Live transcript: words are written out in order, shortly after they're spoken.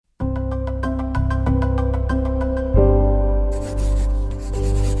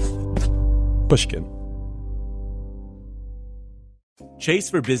Pushkin. Chase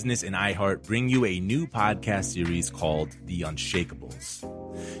for Business and iHeart bring you a new podcast series called The Unshakables.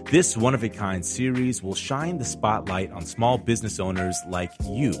 This one-of-a-kind series will shine the spotlight on small business owners like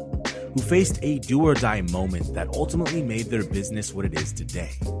you who faced a do-or-die moment that ultimately made their business what it is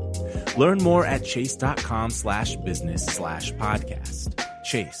today. Learn more at chase.com/business/podcast.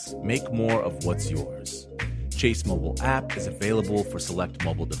 Chase, make more of what's yours. Chase mobile app is available for select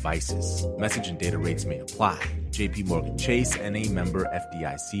mobile devices. Message and data rates may apply. JP Morgan Chase, N.A. member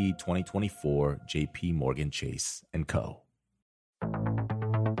FDIC 2024, JP Morgan Chase & Co.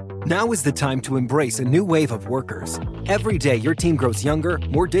 Now is the time to embrace a new wave of workers. Every day, your team grows younger,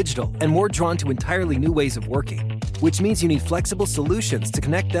 more digital, and more drawn to entirely new ways of working, which means you need flexible solutions to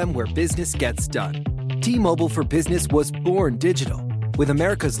connect them where business gets done. T-Mobile for Business was born digital. With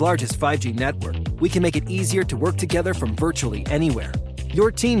America's largest 5G network, we can make it easier to work together from virtually anywhere.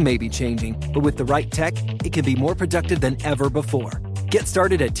 Your team may be changing, but with the right tech, it can be more productive than ever before. Get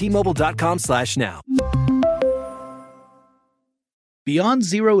started at T-Mobile.com/now. Beyond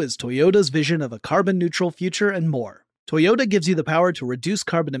Zero is Toyota's vision of a carbon-neutral future and more. Toyota gives you the power to reduce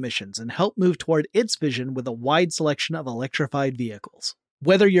carbon emissions and help move toward its vision with a wide selection of electrified vehicles.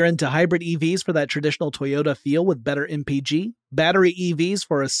 Whether you're into hybrid EVs for that traditional Toyota feel with better MPG, battery EVs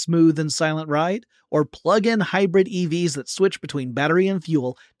for a smooth and silent ride, or plug-in hybrid EVs that switch between battery and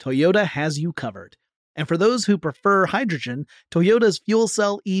fuel, Toyota has you covered. And for those who prefer hydrogen, Toyota's fuel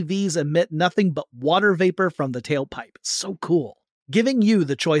cell EVs emit nothing but water vapor from the tailpipe. It's so cool. Giving you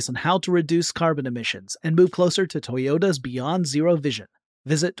the choice on how to reduce carbon emissions and move closer to Toyota's Beyond Zero vision.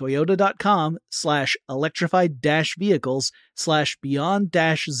 Visit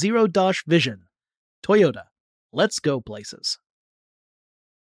toyota.com/electrified-vehicles/beyond-zero-vision. Toyota. Let's go places.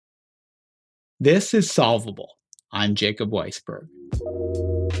 This is Solvable. I'm Jacob Weisberg.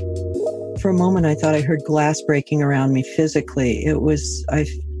 For a moment, I thought I heard glass breaking around me physically.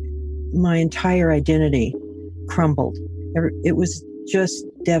 My entire identity crumbled. It was just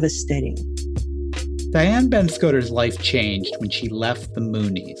devastating. Diane Benscoter's life changed when she left the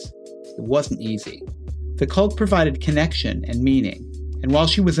Moonies. It wasn't easy. The cult provided connection and meaning, and while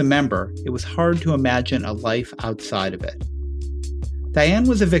she was a member, it was hard to imagine a life outside of it. Diane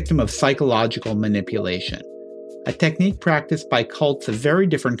was a victim of psychological manipulation, a technique practiced by cults of very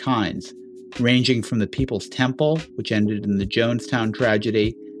different kinds, ranging from the People's Temple, which ended in the Jonestown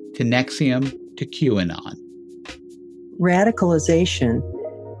tragedy, to NXIVM to QAnon. Radicalization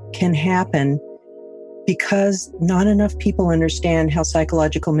can happen because not enough people understand how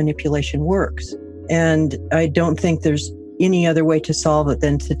psychological manipulation works. And I don't think there's any other way to solve it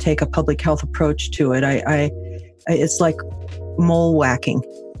than to take a public health approach to it. It's like mole whacking.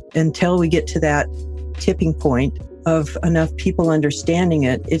 Until we get to that tipping point of enough people understanding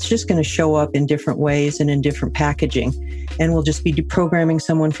it, it's just going to show up in different ways and in different packaging. And we'll just be deprogramming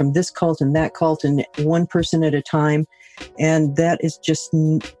someone from this cult and that cult and one person at a time. And that is just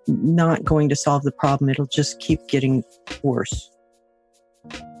not going to solve the problem. It'll just keep getting worse.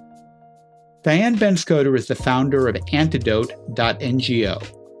 Diane Benscoter is the founder of Antidote.ngo.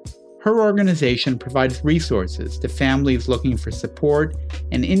 Her organization provides resources to families looking for support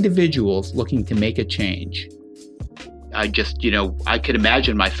and individuals looking to make a change. I could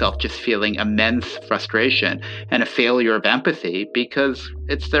imagine myself just feeling immense frustration and a failure of empathy because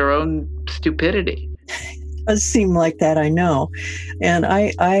it's their own stupidity. It does seem like that, I know. And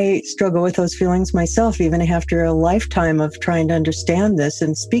I struggle with those feelings myself, even after a lifetime of trying to understand this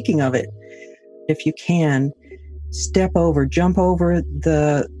and speaking of it. If you can, jump over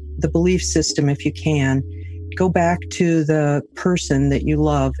the belief system if you can. Go back to the person that you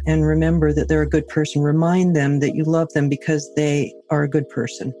love and remember that they're a good person. Remind them that you love them because they are a good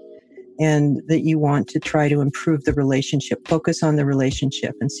person and that you want to try to improve the relationship. Focus on the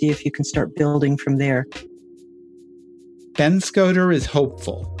relationship and see if you can start building from there. Benscoter is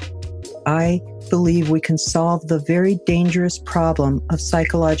hopeful. I believe we can solve the very dangerous problem of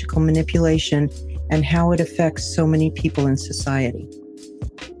psychological manipulation and how it affects so many people in society.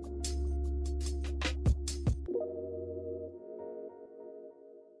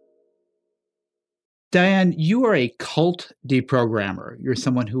 Diane, you are a cult deprogrammer. You're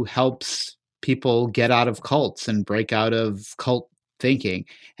someone who helps people get out of cults and break out of cult thinking.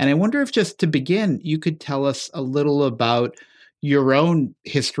 And I wonder if just to begin, you could tell us a little about your own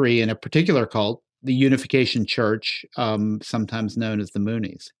history in a particular cult, the Unification Church, sometimes known as the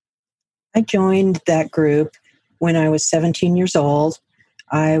Moonies. I joined that group when I was 17 years old.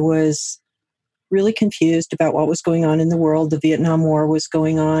 I was really confused about what was going on in the world. The Vietnam War was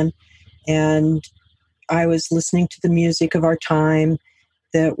going on, and I was listening to the music of our time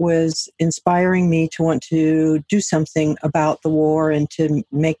that was inspiring me to want to do something about the war and to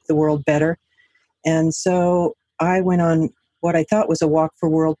make the world better. And so I went on what I thought was a walk for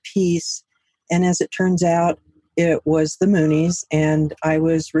world peace. And as it turns out, it was the Moonies, and I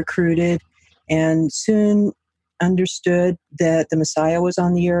was recruited and soon understood that the Messiah was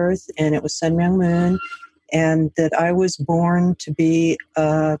on the earth and it was Sun Myung Moon, and that I was born to be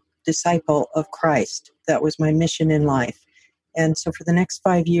a disciple of Christ. That was my mission in life. And so for the next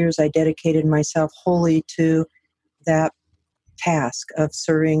 5 years, I dedicated myself wholly to that task of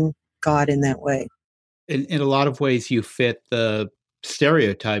serving God in that way. In a lot of ways, you fit the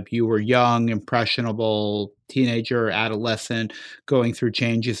stereotype. You were young, impressionable, teenager, adolescent, going through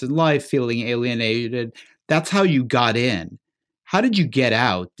changes in life, feeling alienated. That's how you got in. How did you get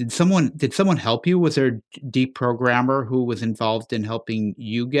out? Did someone help you? Was there a deprogrammer who was involved in helping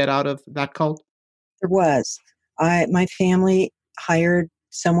you get out of that cult? There was. My family hired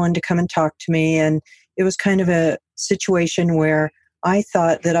someone to come and talk to me, and it was kind of a situation where I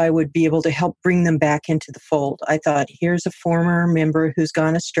thought that I would be able to help bring them back into the fold. I thought, here's a former member who's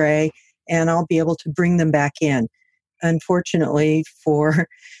gone astray, and I'll be able to bring them back in. Unfortunately, for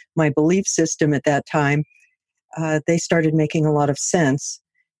my belief system at that time, they started making a lot of sense.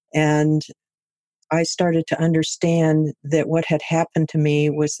 And I started to understand that what had happened to me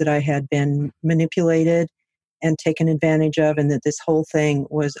was that I had been manipulated and taken advantage of, and that this whole thing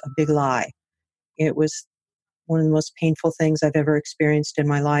was a big lie. It was one of the most painful things I've ever experienced in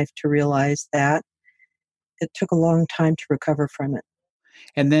my life to realize that. It took a long time to recover from it.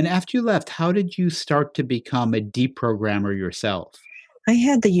 And then after you left, how did you start to become a deprogrammer yourself? I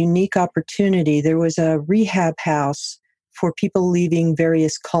had the unique opportunity. There was a rehab house for people leaving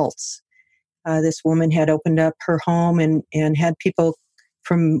various cults. This woman had opened up her home and had people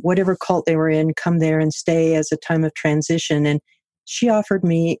from whatever cult they were in come there and stay as a time of transition. And she offered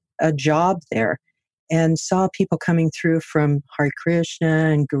me a job there, and saw people coming through from Hare Krishna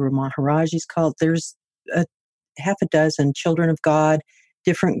and Guru Maharaj's cult. There's half a dozen Children of God,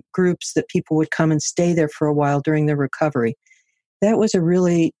 different groups that people would come and stay there for a while during their recovery. That was a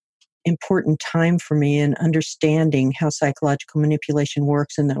really important time for me in understanding how psychological manipulation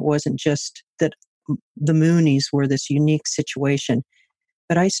works, and that it wasn't just that the Moonies were this unique situation.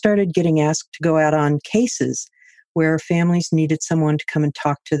 But I started getting asked to go out on cases where families needed someone to come and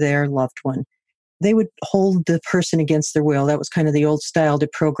talk to their loved one. They would hold the person against their will. That was kind of the old style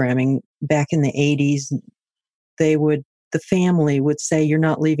deprogramming back in the 80s. The family would say, you're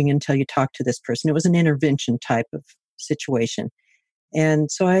not leaving until you talk to this person. It was an intervention type of situation.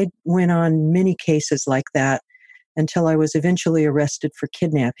 And so I went on many cases like that until I was eventually arrested for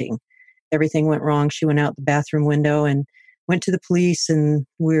kidnapping. Everything went wrong. She went out the bathroom window and went to the police, and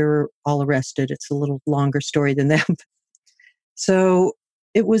we were all arrested. It's a little longer story than that. So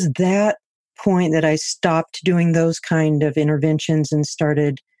it was that point that I stopped doing those kind of interventions and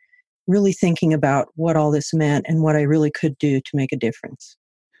started really thinking about what all this meant and what I really could do to make a difference.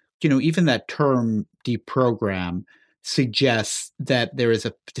 Even that term deprogram suggests that there is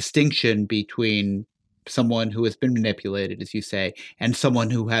a distinction between someone who has been manipulated, as you say, and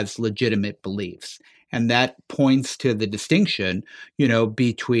someone who has legitimate beliefs. And that points to the distinction,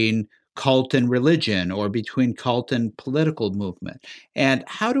 between cult and religion, or between cult and political movement. And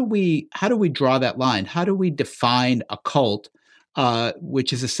how do we draw that line? How do we define a cult,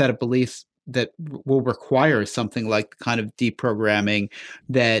 which is a set of beliefs that will require something like the kind of deprogramming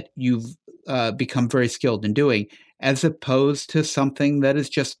that you've become very skilled in doing, as opposed to something that is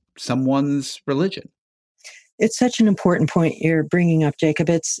just someone's religion? It's such an important point you're bringing up, Jacob.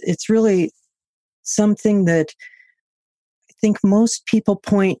 It's really something that I think most people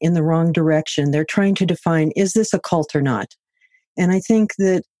point in the wrong direction. They're trying to define, is this a cult or not? And I think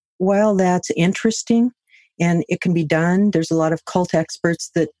that while that's interesting and it can be done, there's a lot of cult experts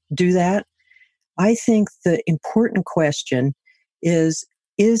that do that. I think the important question is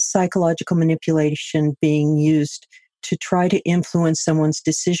psychological manipulation being used to try to influence someone's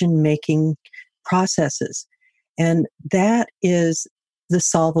decision-making processes? And that is the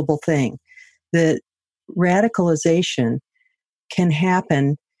solvable thing. That radicalization can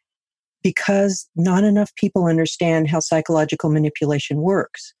happen because not enough people understand how psychological manipulation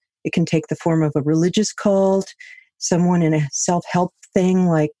works. It can take the form of a religious cult, someone in a self-help thing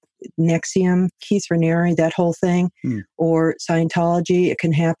like NXIVM, Keith Raniere, that whole thing, or Scientology. It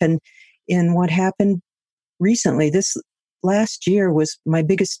can happen in what happened recently. This last year was my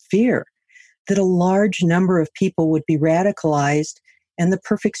biggest fear, that a large number of people would be radicalized, and the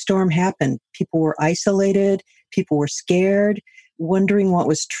perfect storm happened. People were isolated, people were scared, wondering what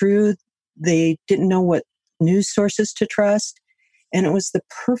was true. They didn't know what news sources to trust. And it was the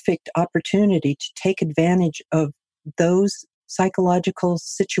perfect opportunity to take advantage of those psychological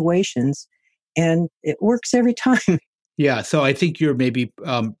situations. And it works every time. Yeah, so I think you're maybe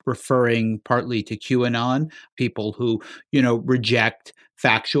referring partly to QAnon, people who, reject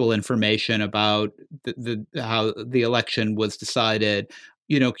factual information about how the election was decided.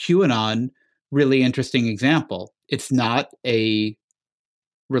 QAnon, really interesting example. It's not a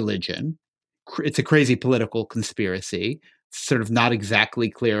religion. It's a crazy political conspiracy. It's sort of not exactly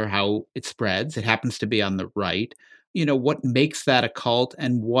clear how it spreads. It happens to be on the right. What makes that a cult,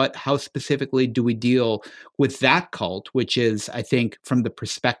 and how specifically do we deal with that cult, which is, I think, from the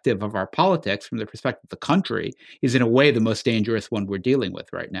perspective of our politics, from the perspective of the country, is in a way the most dangerous one we're dealing with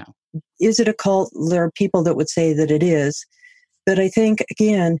right now. Is it a cult? There are people that would say that it is. But I think,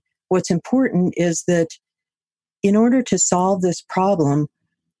 again, what's important is that in order to solve this problem,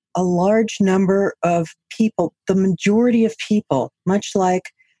 a large number of people, the majority of people, much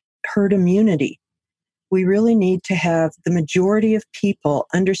like herd immunity, we really need to have the majority of people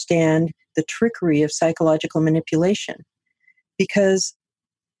understand the trickery of psychological manipulation, because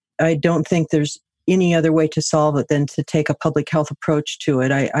I don't think there's any other way to solve it than to take a public health approach to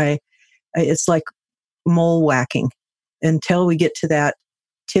it. It's like mole whacking. Until we get to that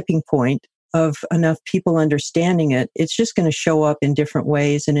tipping point of enough people understanding it, it's just going to show up in different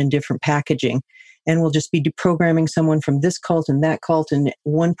ways and in different packaging. And we'll just be deprogramming someone from this cult and that cult and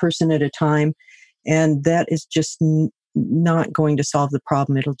one person at a time. And that is just not going to solve the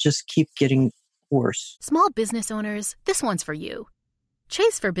problem. It'll just keep getting worse. Small business owners, this one's for you.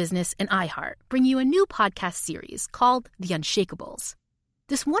 Chase for Business and iHeart bring you a new podcast series called The Unshakables.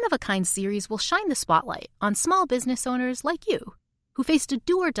 This one-of-a-kind series will shine the spotlight on small business owners like you, who faced a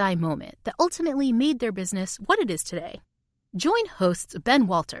do-or-die moment that ultimately made their business what it is today. Join hosts Ben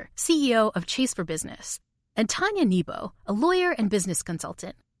Walter, CEO of Chase for Business, and Tanya Nebo, a lawyer and business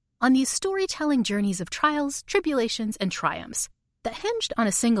consultant, on these storytelling journeys of trials, tribulations, and triumphs that hinged on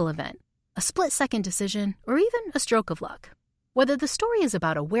a single event, a split-second decision, or even a stroke of luck. Whether the story is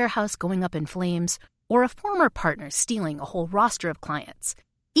about a warehouse going up in flames or a former partner stealing a whole roster of clients,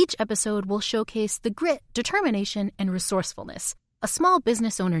 each episode will showcase the grit, determination, and resourcefulness a small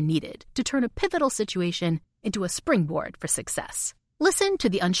business owner needed to turn a pivotal situation into a springboard for success. Listen to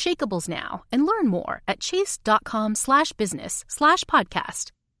The Unshakables now and learn more at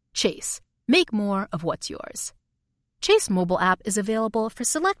chase.com/business/podcast. Chase, make more of what's yours. Chase mobile app is available for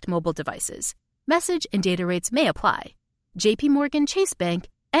select mobile devices. Message and data rates may apply. JP Morgan Chase Bank,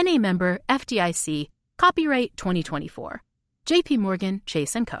 NA member FDIC, copyright 2024. JP Morgan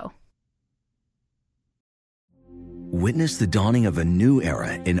Chase & Co. Witness the dawning of a new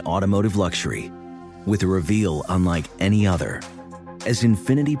era in automotive luxury with a reveal unlike any other as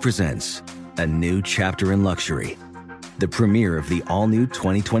Infiniti presents a new chapter in luxury, the premiere of the all-new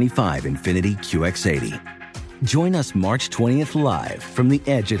 2025 Infiniti QX80. Join us March 20th live from the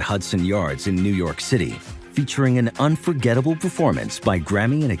Edge at Hudson Yards in New York City, featuring an unforgettable performance by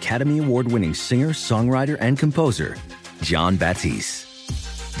Grammy and Academy Award-winning singer, songwriter, and composer, Jon Batiste.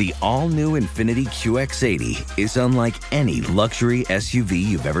 The all-new Infiniti QX80 is unlike any luxury SUV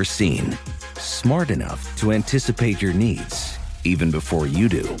you've ever seen. Smart enough to anticipate your needs, even before you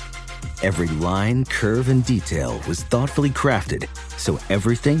do. Every line, curve, and detail was thoughtfully crafted, so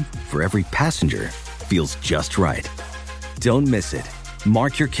everything for every passenger feels just right. Don't miss it.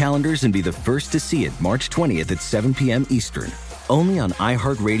 Mark your calendars and be the first to see it March 20th at 7 p.m. Eastern, only on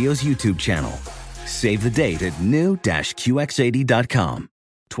iHeartRadio's YouTube channel. Save the date at new-QX80.com.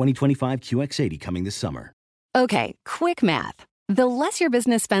 2025 QX80 coming this summer. Okay, quick math. The less your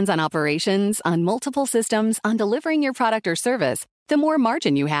business spends on operations, on multiple systems, on delivering your product or service, the more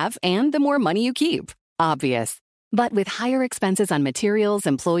margin you have and the more money you keep. Obvious. But with higher expenses on materials,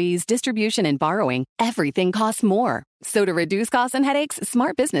 employees, distribution, and borrowing, everything costs more. So to reduce costs and headaches,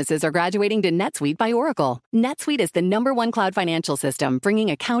 smart businesses are graduating to NetSuite by Oracle. NetSuite is the #1 cloud financial system,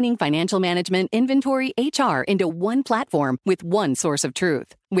 bringing accounting, financial management, inventory, HR into one platform with one source of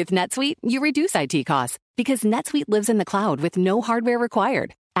truth. With NetSuite, you reduce IT costs because NetSuite lives in the cloud with no hardware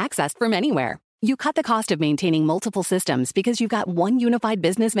required, accessed from anywhere. You cut the cost of maintaining multiple systems because you've got one unified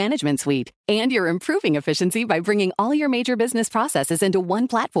business management suite. And you're improving efficiency by bringing all your major business processes into one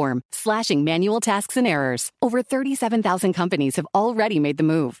platform, slashing manual tasks and errors. Over 37,000 companies have already made the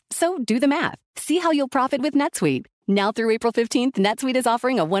move. So do the math. See how you'll profit with NetSuite. Now through April 15th, NetSuite is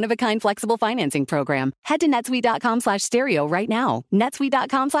offering a one-of-a-kind flexible financing program. Head to netsuite.com/stereo right now.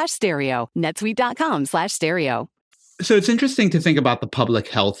 netsuite.com/stereo. netsuite.com/stereo. So it's interesting to think about the public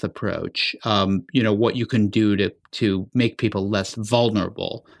health approach, what you can do to make people less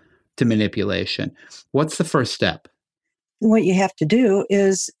vulnerable to manipulation. What's the first step? what you have to do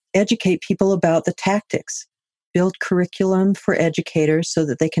is educate people about the tactics, build curriculum for educators so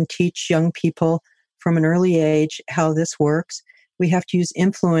that they can teach young people from an early age how this works. We have to use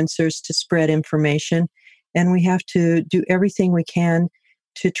influencers to spread information, and we have to do everything we can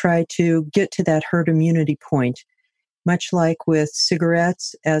to try to get to that herd immunity point. Much like with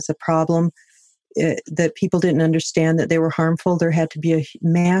cigarettes as a problem, that people didn't understand that they were harmful, there had to be a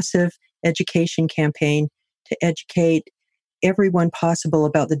massive education campaign to educate everyone possible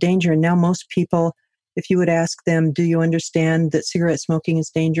about the danger. And now most people, if you would ask them, do you understand that cigarette smoking is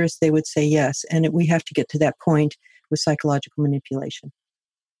dangerous? They would say yes. And we have to get to that point with psychological manipulation.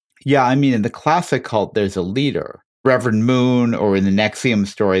 Yeah, I mean, in the classic cult, there's a leader, Reverend Moon, or in the NXIVM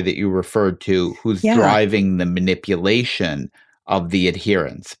story that you referred to, who's driving the manipulation of the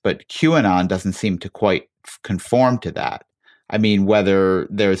adherents. But QAnon doesn't seem to quite conform to that. I mean, whether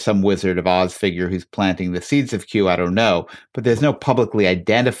there's some Wizard of Oz figure who's planting the seeds of Q, I don't know. But there's no publicly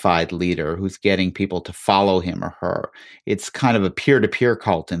identified leader who's getting people to follow him or her. It's kind of a peer-to-peer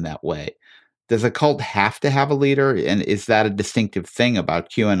cult in that way. Does a cult have to have a leader? And is that a distinctive thing about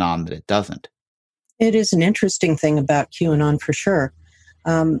QAnon that it doesn't? It is an interesting thing about QAnon for sure.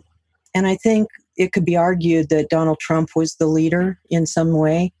 And I think it could be argued that Donald Trump was the leader in some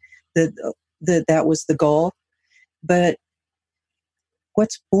way, that was the goal. But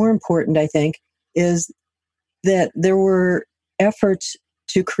what's more important, I think, is that there were efforts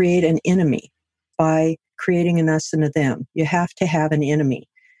to create an enemy by creating an us and a them. You have to have an enemy.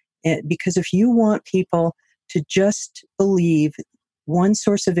 Because if you want people to just believe one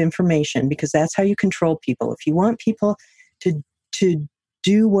source of information, because that's how you control people. If you want people to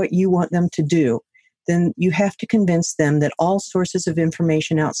do what you want them to do, then you have to convince them that all sources of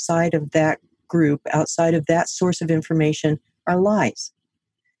information outside of that group, outside of that source of information, are lies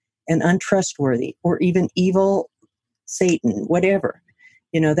and untrustworthy, or even evil, Satan, whatever.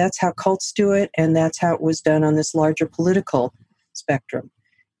 That's how cults do it, and that's how it was done on this larger political spectrum.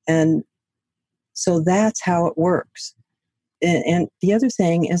 And so that's how it works. And the other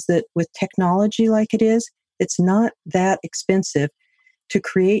thing is that with technology like it is, it's not that expensive to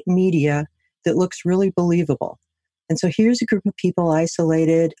create media that looks really believable. And so here's a group of people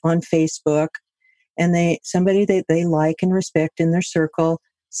isolated on Facebook, and somebody that they like and respect in their circle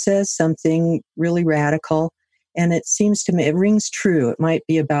says something really radical, and it seems to me it rings true. It might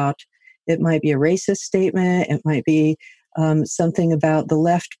be a racist statement, it might be something about the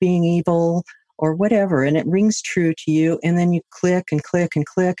left being evil or whatever, and it rings true to you, and then you click and click and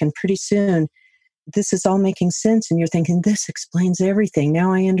click, and pretty soon this is all making sense, and you're thinking, this explains everything.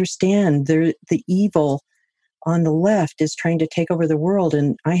 Now I understand the evil on the left is trying to take over the world,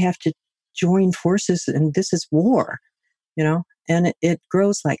 and I have to join forces, and this is war, and it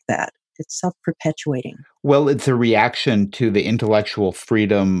grows like that. It's self-perpetuating. Well, it's a reaction to the intellectual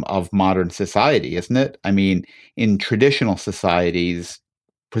freedom of modern society, isn't it? I mean, in traditional societies,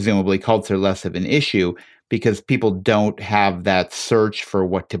 presumably cults are less of an issue because people don't have that search for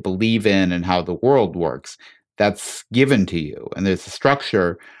what to believe in and how the world works. That's given to you. And there's a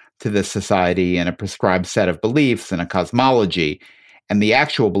structure to this society and a prescribed set of beliefs and a cosmology. And the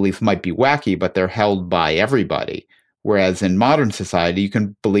actual beliefs might be wacky, but they're held by everybody. Whereas in modern society, you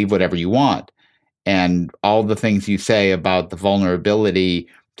can believe whatever you want. And all the things you say about the vulnerability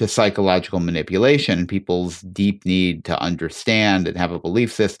to psychological manipulation and people's deep need to understand and have a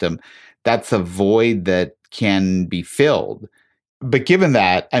belief system, that's a void that can be filled. But given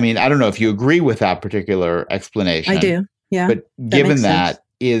that, I mean, I don't know if you agree with that particular explanation. I do, yeah. But given that,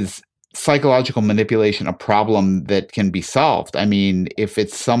 is psychological manipulation a problem that can be solved? I mean, if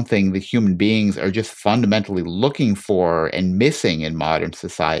it's something that human beings are just fundamentally looking for and missing in modern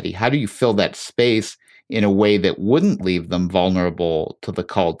society, how do you fill that space in a way that wouldn't leave them vulnerable to the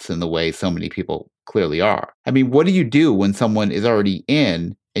cults in the way so many people clearly are? I mean, what do you do when someone is already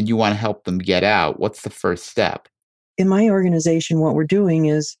in and you want to help them get out? What's the first step? In my organization, what we're doing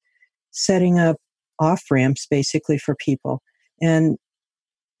is setting up off-ramps basically for people. And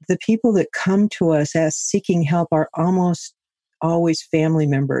the people that come to us as seeking help are almost always family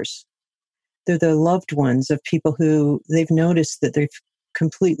members. They're the loved ones of people who they've noticed that they've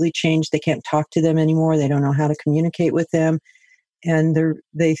completely changed. They can't talk to them anymore. They don't know how to communicate with them. And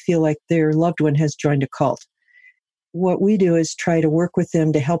they feel like their loved one has joined a cult. What we do is try to work with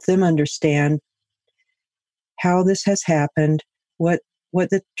them to help them understand how this has happened, what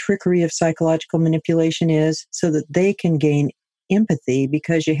the trickery of psychological manipulation is, so that they can gain empathy,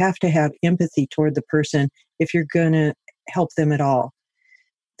 because you have to have empathy toward the person if you're going to help them at all.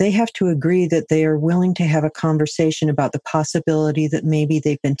 They have to agree that they are willing to have a conversation about the possibility that maybe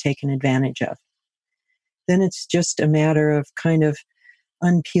they've been taken advantage of. then it's just a matter of kind of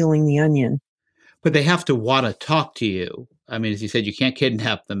unpeeling the onion. But they have to want to talk to you. I mean, as you said, you can't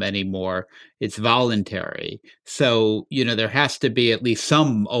kidnap them anymore. It's voluntary. So, there has to be at least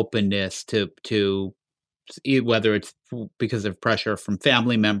some openness to whether it's because of pressure from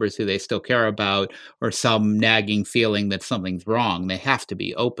family members who they still care about or some nagging feeling that something's wrong. They have to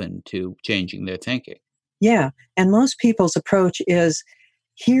be open to changing their thinking. Yeah. And most people's approach is,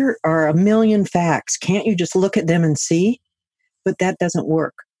 here are a million facts. Can't you just look at them and see? But that doesn't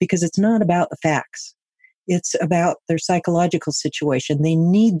work because it's not about the facts. It's about their psychological situation. They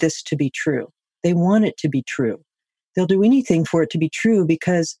need this to be true. They want it to be true. They'll do anything for it to be true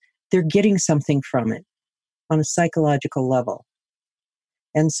because they're getting something from it on a psychological level.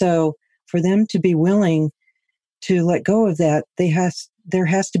 And so for them to be willing to let go of that, there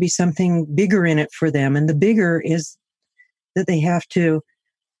has to be something bigger in it for them. And the bigger is that they have to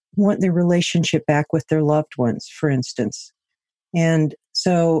want their relationship back with their loved ones, for instance. And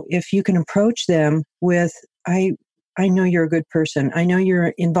so if you can approach them with, I know you're a good person. I know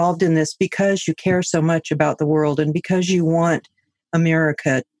you're involved in this because you care so much about the world and because you want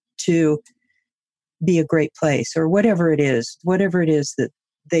America to be a great place, or whatever it is that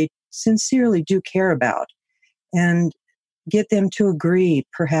they sincerely do care about, and get them to agree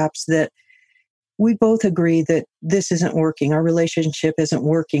perhaps that we both agree that this isn't working. Our relationship isn't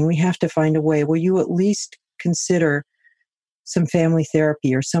working. We have to find a way. Will you at least consider some family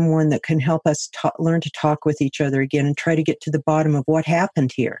therapy or someone that can help us learn to talk with each other again and try to get to the bottom of what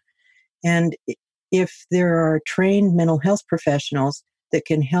happened here? And if there are trained mental health professionals that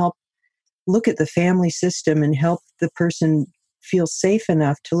can help look at the family system and help the person feel safe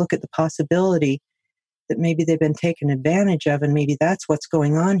enough to look at the possibility that maybe they've been taken advantage of and maybe that's what's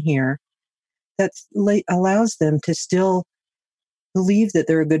going on here, that allows them to still believe that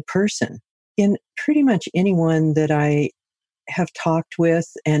they're a good person. In pretty much anyone that I have talked with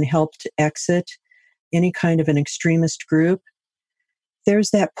and helped exit any kind of an extremist group,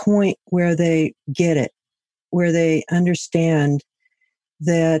 there's that point where they get it, where they understand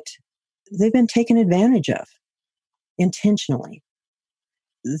that they've been taken advantage of intentionally.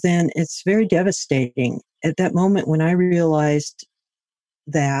 Then it's very devastating. At that moment when I realized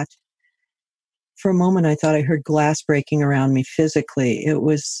that, for a moment I thought I heard glass breaking around me physically.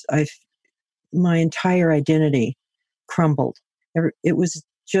 My entire identity crumbled. It was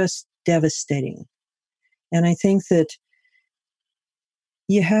just devastating. And I think that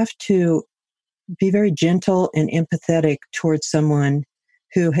you have to be very gentle and empathetic towards someone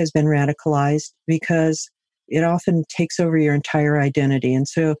who has been radicalized, because it often takes over your entire identity. And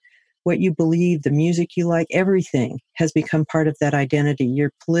so what you believe, the music you like, everything has become part of that identity.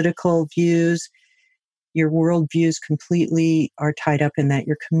 Your political views, your worldviews completely are tied up in that.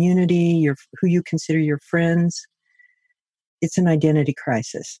 Your community, who you consider your friends. It's an identity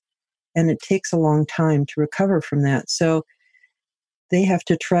crisis. And it takes a long time to recover from that. So they have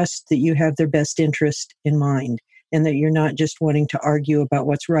to trust that you have their best interest in mind and that you're not just wanting to argue about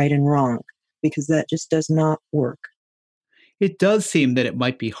what's right and wrong, because that just does not work. It does seem that it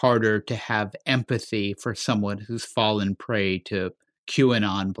might be harder to have empathy for someone who's fallen prey to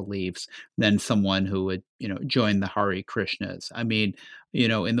QAnon beliefs than someone who would, join the Hare Krishnas. I mean,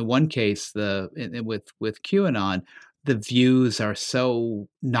 in the one case, with QAnon, the views are so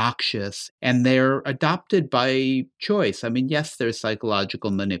noxious and they're adopted by choice. I mean, yes, there's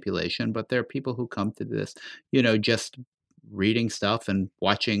psychological manipulation, but there are people who come to this, just reading stuff and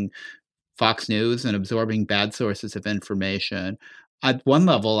watching Fox News and absorbing bad sources of information. At one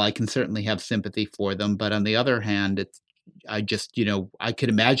level, I can certainly have sympathy for them, but on the other hand, I could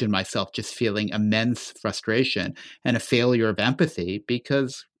imagine myself just feeling immense frustration and a failure of empathy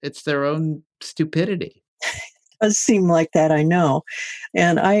because it's their own stupidity. It does seem like that, I know.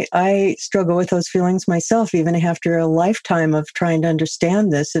 And I struggle with those feelings myself, even after a lifetime of trying to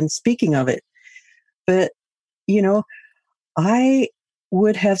understand this and speaking of it. But, I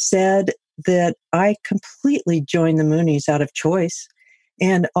would have said that I completely joined the Moonies out of choice.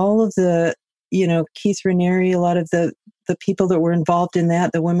 And all of the, Keith Raniere, a lot of the people that were involved in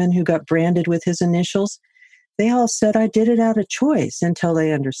that, the women who got branded with his initials, they all said I did it out of choice until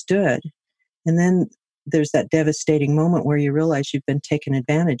they understood. And then there's that devastating moment where you realize you've been taken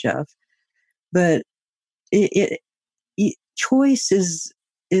advantage of. But choice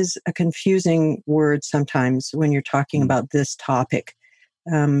is a confusing word sometimes when you're talking about this topic.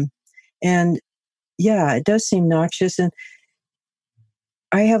 And yeah, it does seem noxious. And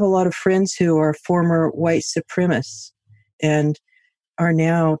I have a lot of friends who are former white supremacists and are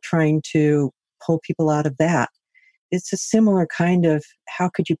now trying to pull people out of that. It's a similar kind of, how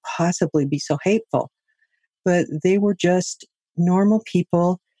could you possibly be so hateful? but they were just normal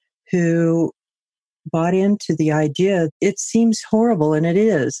people who bought into the idea. It seems horrible, and it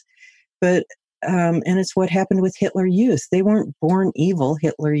is, but and it's what happened with Hitler Youth. They weren't born evil,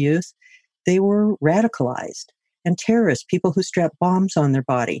 Hitler Youth. They were radicalized and terrorists, people who strapped bombs on their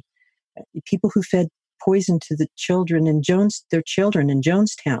body, people who fed poison to the children in their children in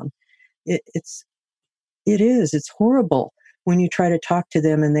Jonestown. It's horrible when you try to talk to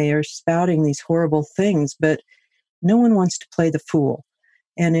them and they are spouting these horrible things, but no one wants to play the fool.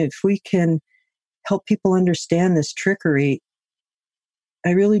 And if we can help people understand this trickery,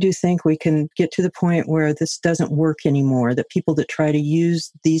 I really do think we can get to the point where this doesn't work anymore, that people that try to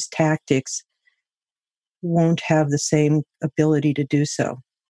use these tactics won't have the same ability to do so.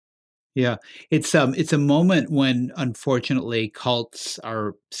 Yeah, it's a moment when, unfortunately, cults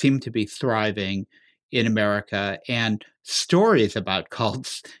seem to be thriving in America, and stories about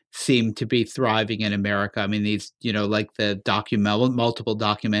cults seem to be thriving in America. I mean, these, like the multiple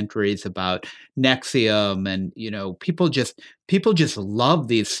documentaries about NXIVM, and people just love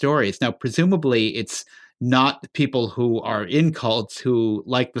these stories. Now, presumably, it's not people who are in cults who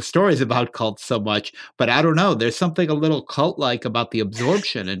like the stories about cults so much, but I don't know. There's something a little cult-like about the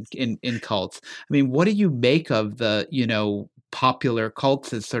absorption in cults. I mean, what do you make of the, popular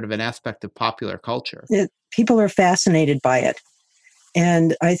cults as sort of an aspect of popular culture? People are fascinated by it.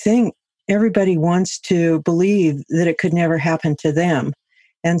 And I think everybody wants to believe that it could never happen to them.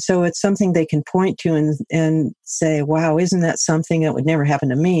 And so it's something they can point to and say, wow, isn't that something that would never happen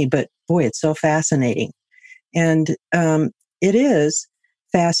to me? But boy, it's so fascinating. And it is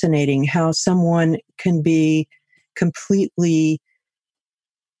fascinating how someone can be completely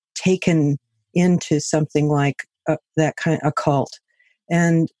taken into something like that kind of cult.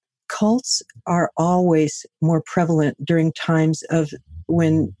 And cults are always more prevalent during times of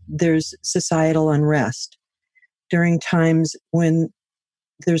when there's societal unrest, during times when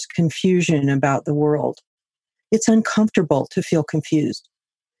there's confusion about the world. It's uncomfortable to feel confused,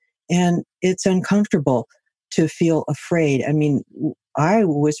 and it's uncomfortable to feel afraid. I mean, I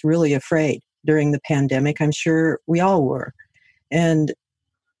was really afraid during the pandemic. I'm sure we all were.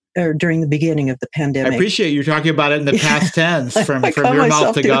 Or during the beginning of the pandemic. I appreciate you talking about it in the past tense, from your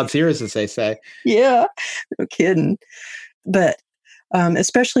mouth to God's ears, as they say. Yeah, no kidding. But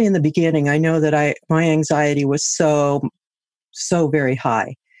especially in the beginning, I know that my anxiety was so very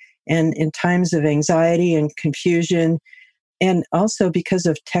high. And in times of anxiety and confusion, and also because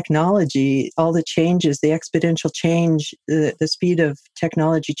of technology, all the changes, the exponential change, the speed of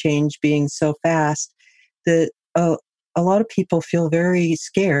technology change being so fast, that a lot of people feel very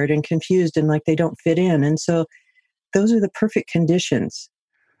scared and confused and like they don't fit in. And so those are the perfect conditions.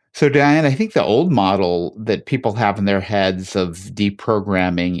 So, Diane, I think the old model that people have in their heads of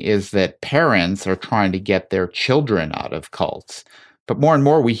deprogramming is that parents are trying to get their children out of cults. But more and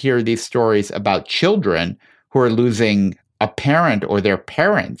more, we hear these stories about children who are losing a parent or their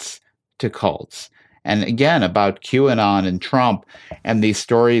parents to cults. And again, about QAnon and Trump and these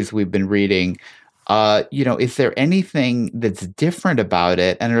stories we've been reading. Is there anything that's different about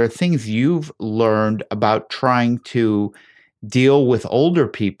it? And are there things you've learned about trying to deal with older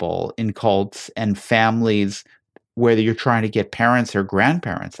people in cults and families, whether you're trying to get parents or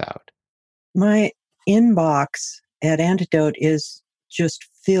grandparents out? My inbox at Antidote is just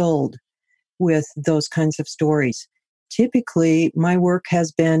filled with those kinds of stories. Typically, my work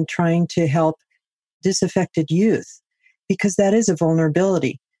has been trying to help disaffected youth, because that is a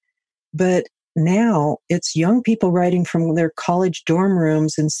vulnerability. But now it's young people writing from their college dorm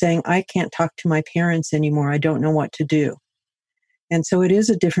rooms and saying, I can't talk to my parents anymore. I don't know what to do. And so it is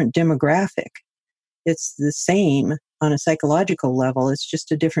a different demographic. It's the same on a psychological level. It's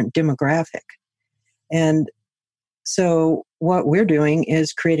just a different demographic. And so what we're doing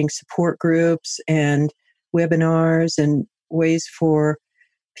is creating support groups and webinars and ways for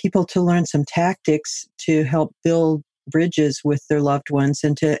people to learn some tactics to help build bridges with their loved ones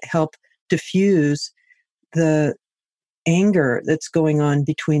and to help diffuse the anger that's going on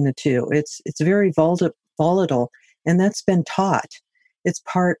between the two. It's very volatile, and that's been taught. It's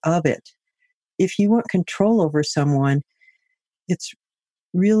part of it. If you want control over someone, it's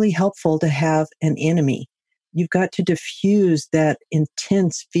really helpful to have an enemy. You've got to diffuse that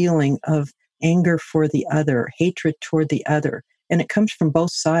intense feeling of anger for the other, hatred toward the other. And it comes from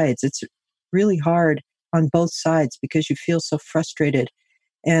both sides. It's really hard on both sides because you feel so frustrated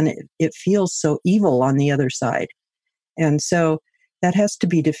and it feels so evil on the other side. And so that has to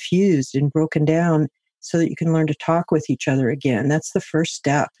be diffused and broken down so that you can learn to talk with each other again. That's the first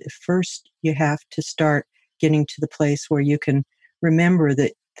step. First, you have to start getting to the place where you can remember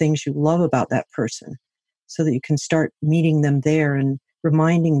the things you love about that person so that you can start meeting them there and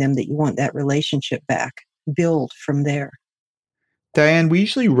reminding them that you want that relationship back. Build from there. Diane, we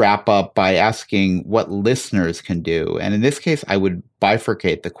usually wrap up by asking what listeners can do. And in this case, I would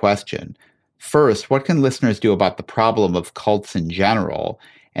bifurcate the question. First, what can listeners do about the problem of cults in general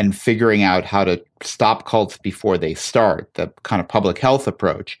and figuring out how to stop cults before they start, the kind of public health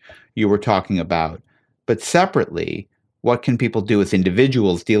approach you were talking about? But separately, what can people do as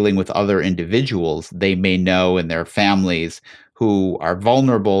individuals dealing with other individuals they may know in their families who are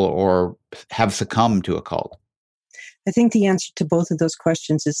vulnerable or have succumbed to a cult? I think the answer to both of those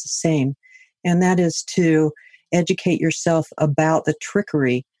questions is the same, and that is to educate yourself about the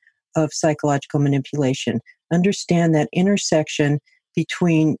trickery of psychological manipulation. Understand that intersection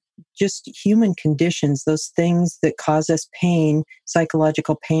between just human conditions, those things that cause us pain,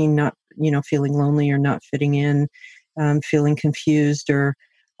 psychological pain, not, feeling lonely or not fitting in, feeling confused or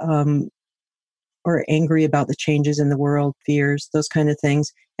angry about the changes in the world, fears, those kind of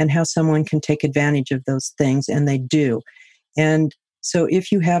things, and how someone can take advantage of those things, and they do. And so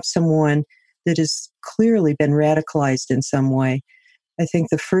if you have someone that has clearly been radicalized in some way, I think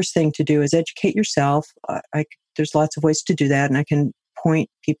the first thing to do is educate yourself. There's lots of ways to do that, and I can point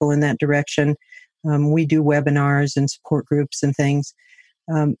people in that direction. We do webinars and support groups and things.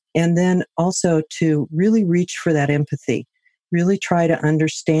 And then also to really reach for that empathy. Really try to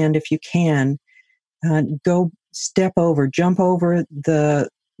understand if you can. Jump over the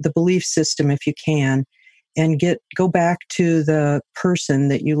belief system if you can, and go back to the person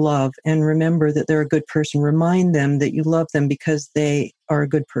that you love and remember that they're a good person. Remind them that you love them because they are a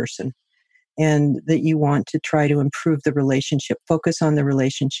good person and that you want to try to improve the relationship. Focus on the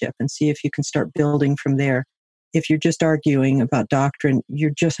relationship and see if you can start building from there. If you're just arguing about doctrine, you're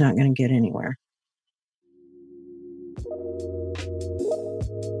just not going to get anywhere.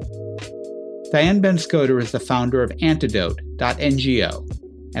 Diane Ben-Scoter is the founder of Antidote.ngo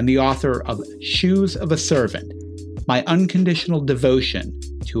and the author of Shoes of a Servant, My Unconditional Devotion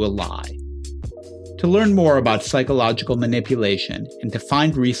to a Lie. To learn more about psychological manipulation and to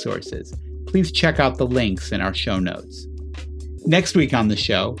find resources, please check out the links in our show notes. Next week on the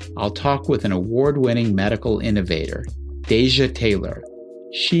show, I'll talk with an award-winning medical innovator, Deja Taylor.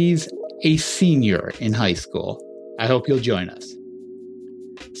 She's a senior in high school. I hope you'll join us.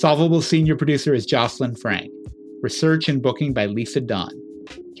 Solvable senior producer is Jocelyn Frank. Research and booking by Lisa Dunn.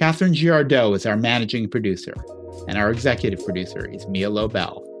 Catherine Girardeau is our managing producer, and our executive producer is Mia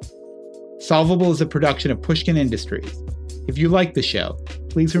Lobel. Solvable is a production of Pushkin Industries. If you like the show,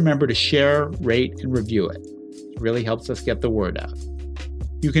 please remember to share, rate, and review it. It really helps us get the word out.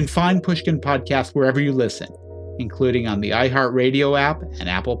 You can find Pushkin Podcasts wherever you listen, including on the iHeartRadio app and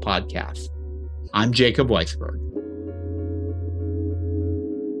Apple Podcasts. I'm Jacob Weisberg.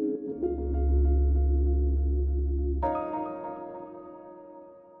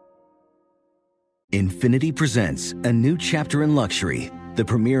 Infiniti presents a new chapter in luxury, the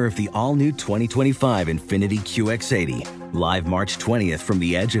premiere of the all-new 2025 Infiniti QX80, live March 20th from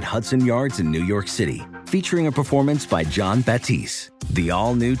the Edge at Hudson Yards in New York City, featuring a performance by John Batiste. The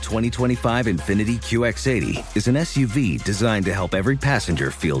all-new 2025 Infiniti QX80 is an SUV designed to help every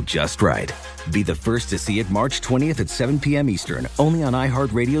passenger feel just right. Be the first to see it March 20th at 7 p.m. Eastern, only on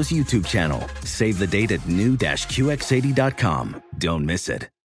iHeartRadio's YouTube channel. Save the date at new-QX80.com. Don't miss it.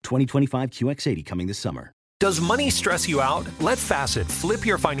 2025 QX80 coming this summer. Does money stress you out? Let Facet flip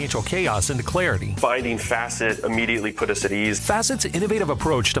your financial chaos into clarity. Finding Facet immediately put us at ease. Facet's innovative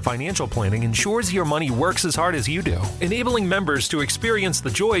approach to financial planning ensures your money works as hard as you do, enabling members to experience the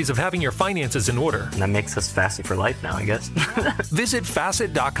joys of having your finances in order. And that makes us Facet for life now, I guess. Visit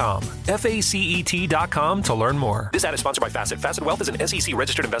Facet.com, FACET.com to learn more. This ad is sponsored by Facet. Facet Wealth is an SEC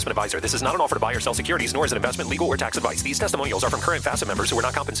registered investment advisor. This is not an offer to buy or sell securities, nor is it investment, legal, or tax advice. These testimonials are from current Facet members who are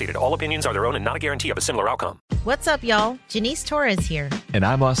not compensated. All opinions are their own and not a guarantee of a similar outcome. What's up, y'all? Janice Torres here. And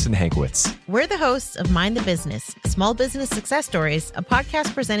I'm Austin Hankwitz. We're the hosts of Mind the Business, Small Business Success Stories, a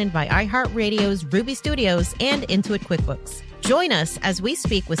podcast presented by iHeartRadio's Ruby Studios and Intuit QuickBooks. Join us as we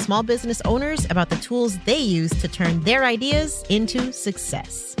speak with small business owners about the tools they use to turn their ideas into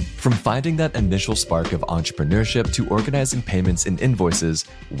success. From finding that initial spark of entrepreneurship to organizing payments and invoices,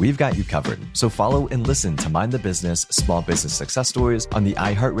 we've got you covered. So follow and listen to Mind the Business, Small Business Success Stories on the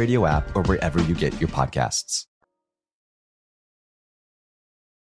iHeartRadio app or wherever you get your podcasts.